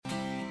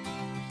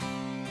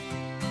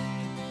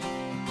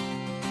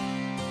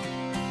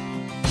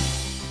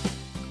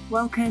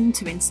Welcome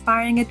to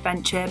Inspiring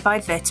Adventure by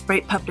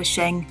Vertebrate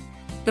Publishing,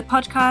 the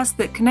podcast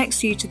that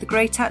connects you to the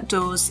great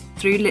outdoors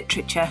through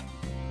literature.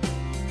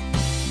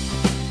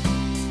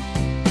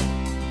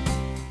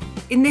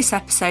 In this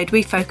episode,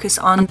 we focus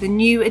on the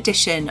new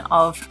edition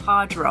of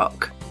Hard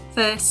Rock.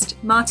 First,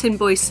 Martin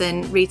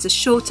Boyson reads a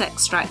short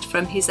extract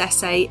from his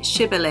essay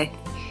Shibboleth,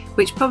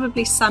 which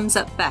probably sums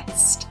up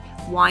best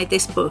why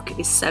this book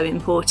is so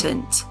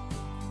important.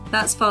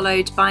 That's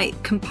followed by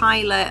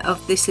compiler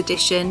of this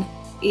edition,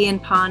 Ian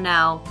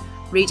Parnell,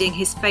 reading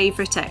his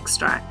favourite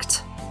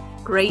extract,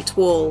 Great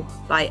Wall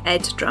by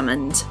Ed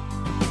Drummond.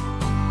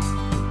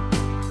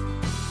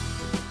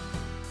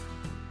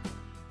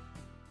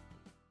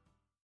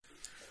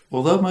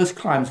 Although most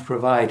climbs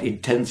provide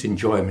intense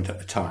enjoyment at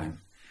the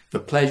time, the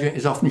pleasure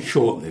is often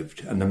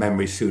short-lived and the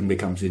memory soon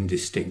becomes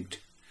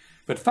indistinct.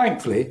 But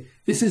thankfully,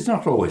 this is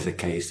not always the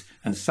case,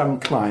 and some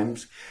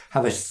climbs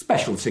have a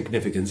special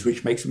significance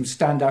which makes them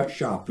stand out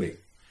sharply.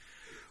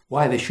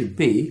 Why this should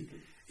be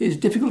is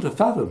difficult to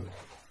fathom.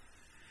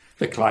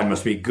 The climb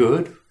must be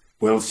good,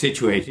 well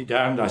situated,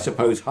 and, I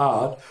suppose,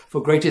 hard,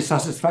 for greater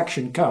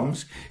satisfaction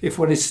comes if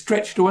one is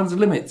stretched to one's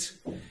limits.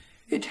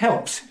 It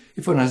helps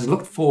if one has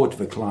looked forward to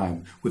the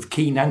climb with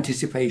keen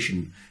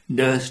anticipation,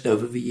 nursed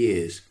over the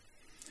years.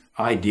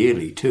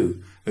 Ideally,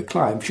 too, the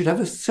climb should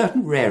have a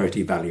certain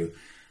rarity value,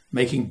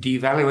 making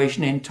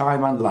devaluation in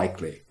time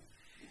unlikely.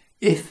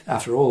 If,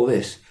 after all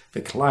this,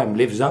 the climb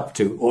lives up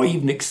to, or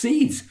even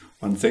exceeds,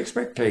 one's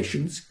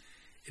expectations,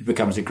 it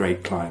becomes a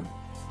great climb.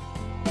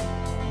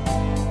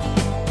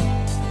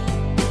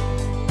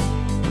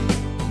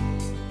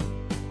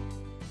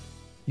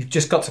 You've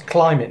just got to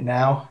climb it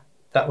now,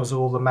 that was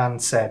all the man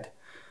said,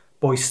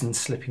 Boyson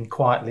slipping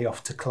quietly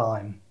off to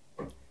climb.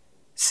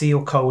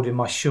 Seal cold in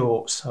my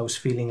shorts, I was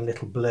feeling a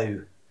little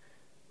blue.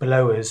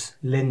 Below us,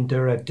 Linda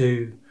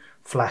Adu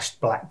flashed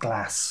black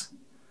glass.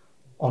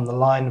 On the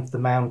line of the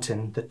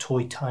mountain, the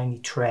toy-tiny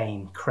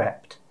train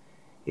crept,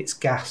 its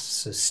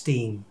gasps of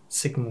steam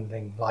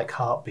signalling like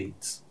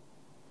heartbeats.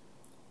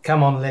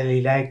 Come on,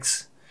 lily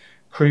legs.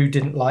 Crew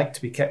didn't like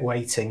to be kept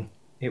waiting.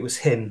 It was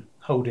him,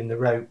 holding the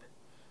rope.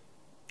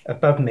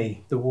 Above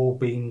me, the wall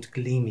beamed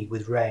gleamy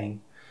with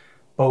rain,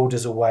 bold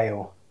as a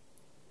whale.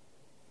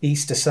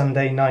 Easter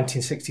Sunday,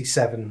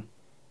 1967.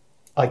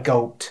 I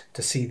gulped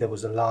to see there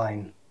was a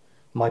line.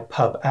 My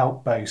pub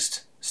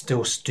outpost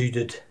still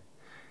stood.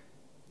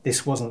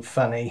 This wasn't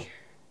funny.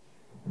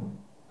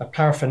 A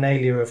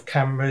paraphernalia of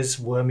cameras,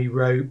 wormy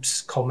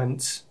ropes,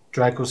 comments,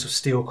 draggles of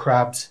steel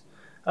crabs.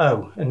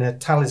 Oh, and a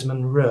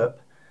talisman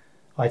rope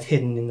I'd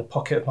hidden in the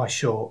pocket of my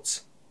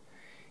shorts.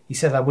 He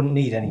said I wouldn't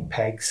need any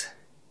pegs.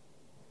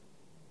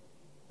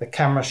 The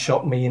camera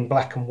shot me in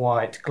black and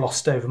white,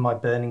 glossed over my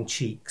burning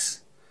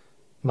cheeks.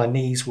 My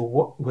knees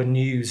were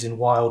news in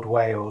wild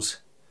Wales.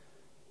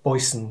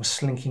 Boyson was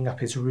slinking up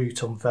his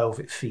route on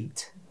velvet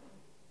feet.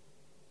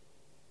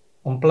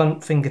 On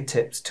blunt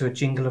fingertips to a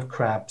jingle of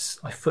crabs,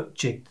 I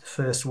foot-jigged the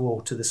first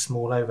wall to the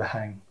small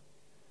overhang.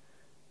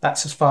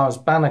 That's as far as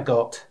Banner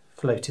got,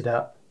 floated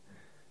up.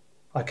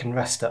 I can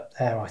rest up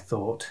there, I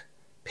thought,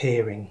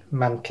 peering,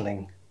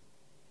 mantling.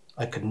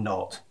 I could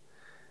not,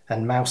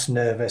 and mouse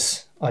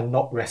nervous, I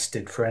not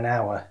rested for an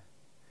hour.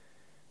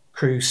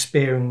 Crew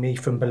spearing me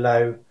from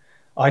below.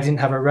 I didn't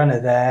have a runner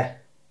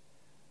there,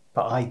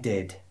 but I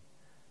did.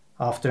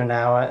 After an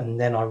hour, and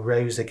then I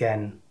rose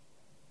again.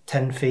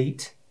 10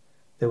 feet.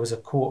 There was a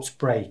quartz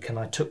break and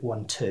I took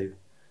one too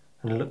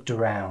and looked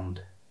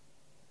around.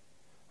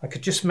 I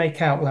could just make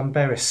out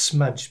Llanberis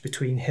smudged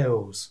between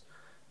hills.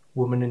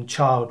 Woman and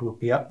child would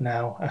be up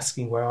now,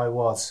 asking where I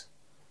was.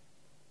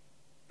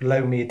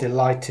 Below me a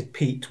delighted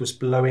Pete was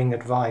blowing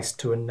advice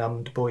to a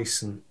numbed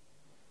Boyson.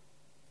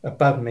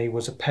 Above me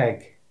was a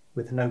peg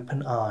with an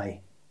open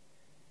eye.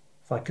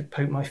 If I could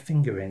poke my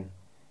finger in,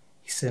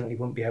 he certainly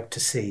wouldn't be able to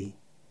see,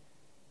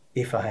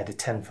 if I had a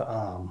 10-foot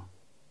arm.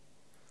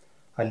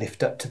 I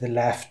lift up to the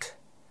left.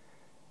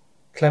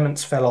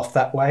 Clements fell off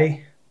that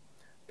way.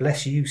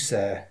 Bless you,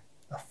 sir.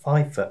 A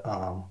 5-foot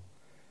arm.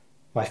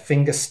 My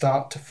fingers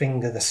start to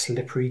finger the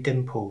slippery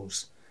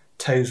dimples,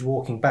 toes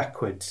walking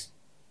backwards.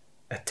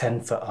 A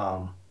 10-foot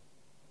arm.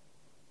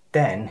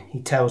 Then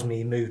he tells me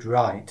he moved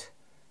right.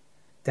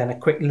 Then a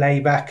quick lay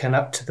back and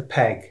up to the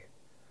peg.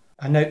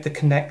 I note the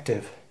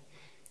connective.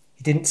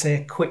 He didn't say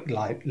a quick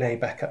lay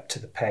back up to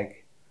the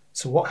peg.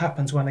 So what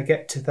happens when I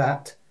get to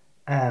that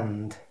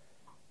and?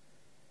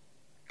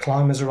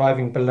 Climbers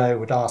arriving below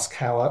would ask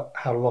how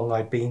long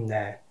I'd been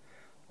there.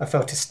 I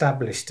felt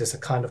established as a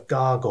kind of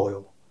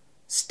gargoyle,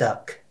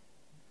 stuck.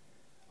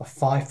 A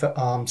 5-foot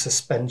arm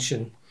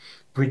suspension,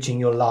 bridging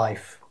your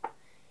life.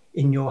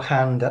 In your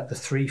hand at the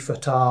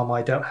 3-foot arm,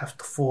 I don't have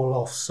to fall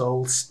off,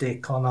 soul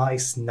stick on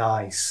ice,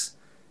 nice.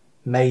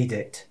 Made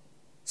it.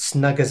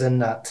 Snug as a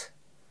nut.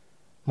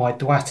 My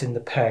dwat in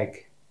the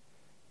peg.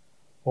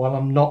 While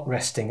I'm not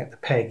resting at the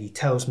peg, he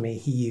tells me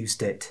he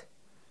used it.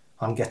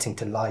 I'm getting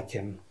to like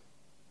him.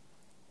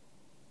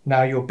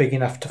 Now you're big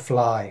enough to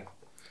fly.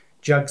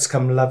 Jugs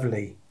come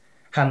lovely,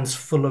 hands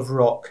full of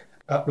rock,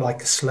 up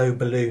like a slow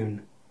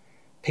balloon.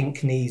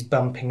 Pink knees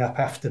bumping up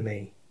after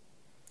me.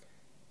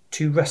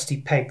 2 rusty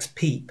pegs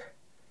peep.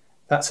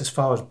 That's as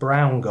far as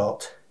Brown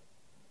got.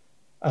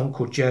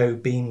 Uncle Joe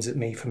beams at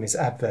me from his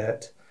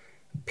advert,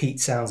 and Pete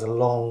sounds a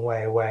long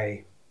way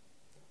away.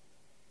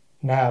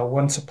 Now,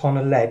 once upon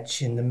a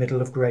ledge in the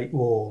middle of Great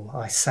Wall,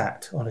 I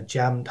sat on a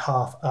jammed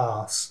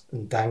half-arse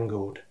and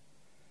dangled.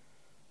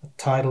 A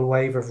tidal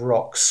wave of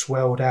rock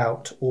swelled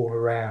out all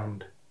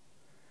around.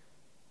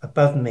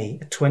 Above me,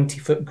 a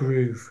 20-foot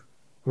groove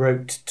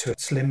groped to a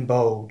slim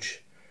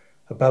bulge.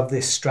 Above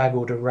this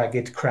straggled a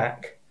ragged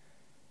crack.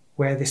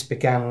 Where this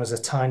began was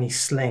a tiny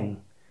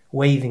sling,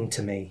 waving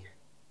to me.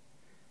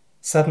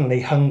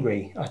 Suddenly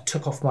hungry, I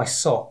took off my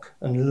sock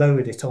and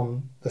lowered it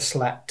on the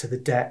slat to the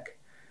deck,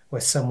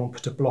 where someone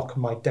put a block of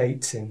my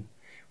dates in,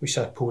 which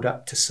I pulled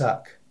up to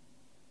suck.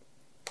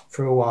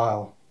 For a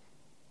while,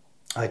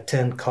 I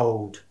turned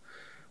cold,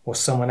 while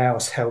someone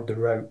else held the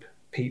rope.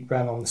 Pete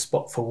ran on the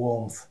spot for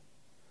warmth.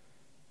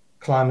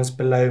 Climbers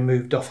below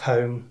moved off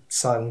home,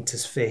 silent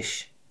as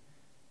fish.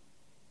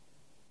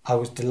 I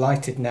was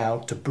delighted now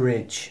to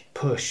bridge,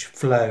 push,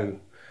 flow.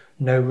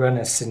 No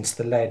runners since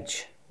the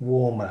ledge,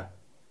 warmer.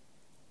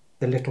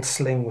 The little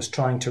sling was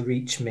trying to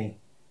reach me.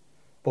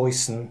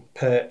 Boyson,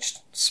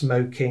 perched,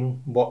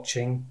 smoking,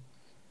 watching.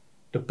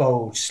 The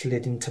bulge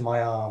slid into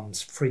my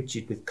arms,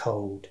 frigid with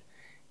cold.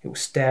 It was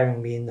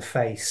staring me in the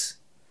face.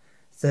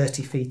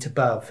 30 feet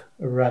above,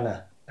 a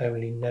runner,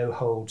 only no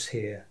holds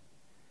here.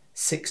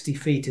 60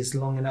 feet is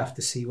long enough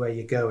to see where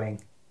you're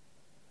going.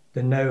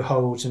 The no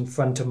holds in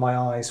front of my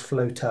eyes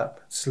float up,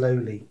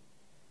 slowly.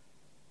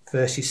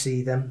 First you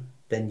see them,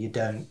 then you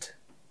don't.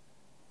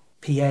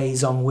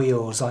 PAs on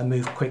wheels, I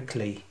move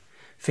quickly,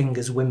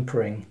 fingers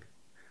whimpering.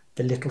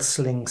 The little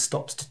sling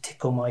stops to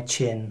tickle my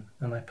chin,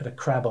 and I put a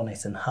crab on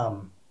it and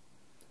hum.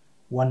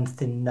 1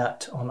 thin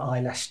nut on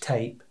eyelash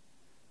tape.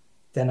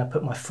 Then I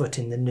put my foot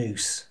in the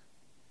noose.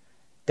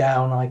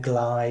 Down I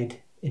glide,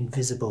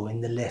 invisible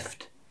in the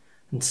lift,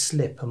 and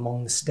slip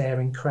among the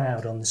staring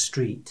crowd on the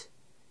street.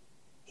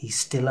 He's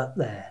still up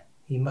there.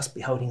 He must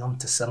be holding on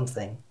to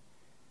something.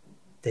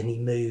 Then he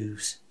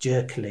moves,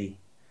 jerkily.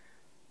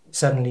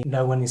 Suddenly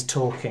no one is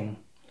talking.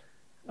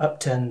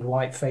 Upturned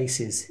white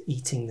faces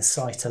eating the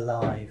sight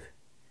alive.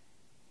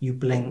 You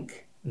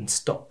blink and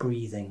stop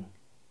breathing.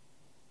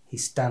 He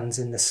stands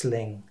in the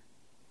sling.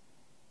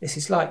 This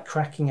is like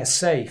cracking a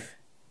safe,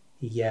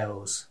 he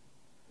yells.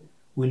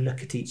 We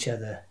look at each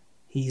other.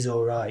 He's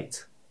all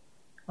right.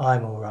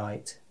 I'm all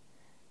right.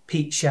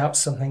 Pete shouts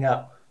something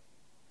up.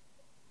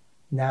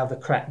 Now the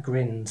crack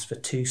grins for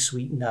 2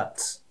 sweet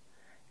nuts.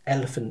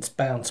 Elephants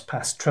bounce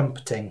past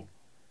trumpeting.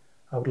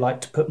 I would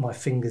like to put my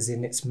fingers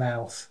in its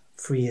mouth,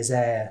 free as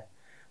air,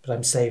 but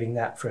I'm saving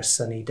that for a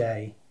sunny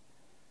day.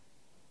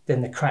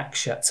 Then the crack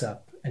shuts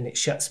up, and it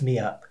shuts me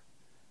up,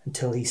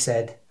 until he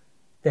said,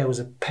 there was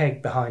a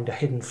peg behind a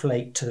hidden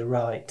flake to the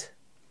right.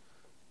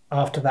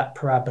 After that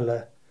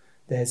parabola,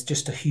 there's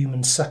just a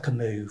human sucker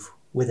move,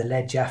 with a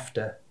ledge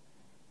after,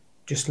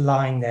 just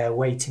lying there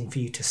waiting for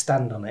you to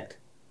stand on it.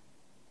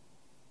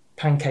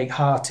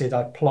 Pancake-hearted,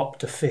 I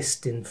plopped a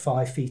fist in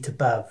 5 feet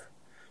above,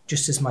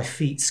 just as my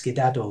feet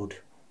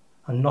skedaddled.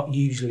 I'm not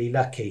usually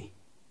lucky.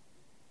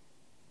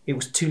 It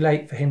was too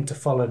late for him to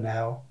follow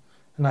now,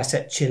 and I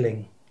sat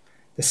chilling,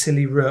 the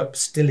silly rope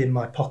still in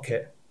my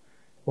pocket,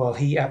 while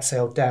he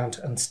abseiled down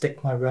to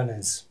unstick my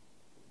runners.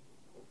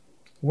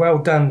 Well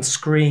done,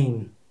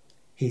 Screen,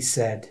 he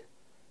said.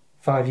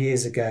 5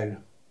 years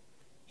ago.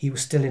 He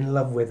was still in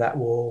love with that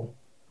wall.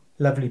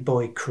 Lovely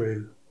boy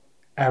crew.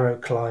 Arrow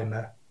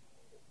climber.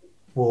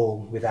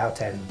 Wall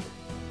without end.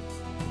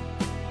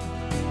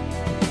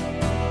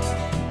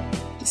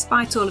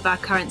 Despite all of our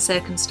current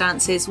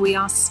circumstances, we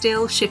are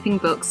still shipping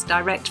books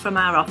direct from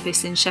our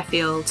office in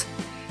Sheffield.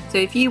 So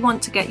if you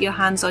want to get your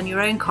hands on your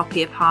own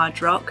copy of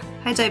Hard Rock,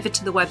 head over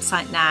to the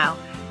website now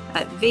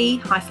at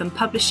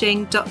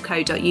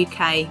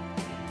v-publishing.co.uk,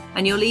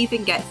 and you'll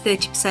even get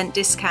 30%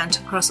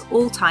 discount across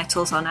all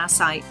titles on our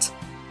site.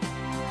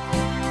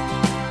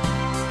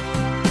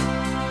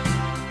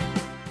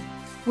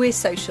 We're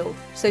social,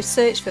 so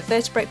search for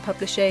Vertebrate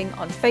Publishing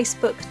on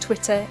Facebook,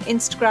 Twitter,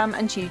 Instagram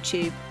and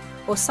YouTube,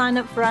 or sign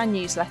up for our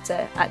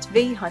newsletter at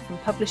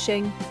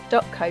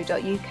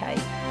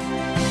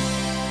v-publishing.co.uk.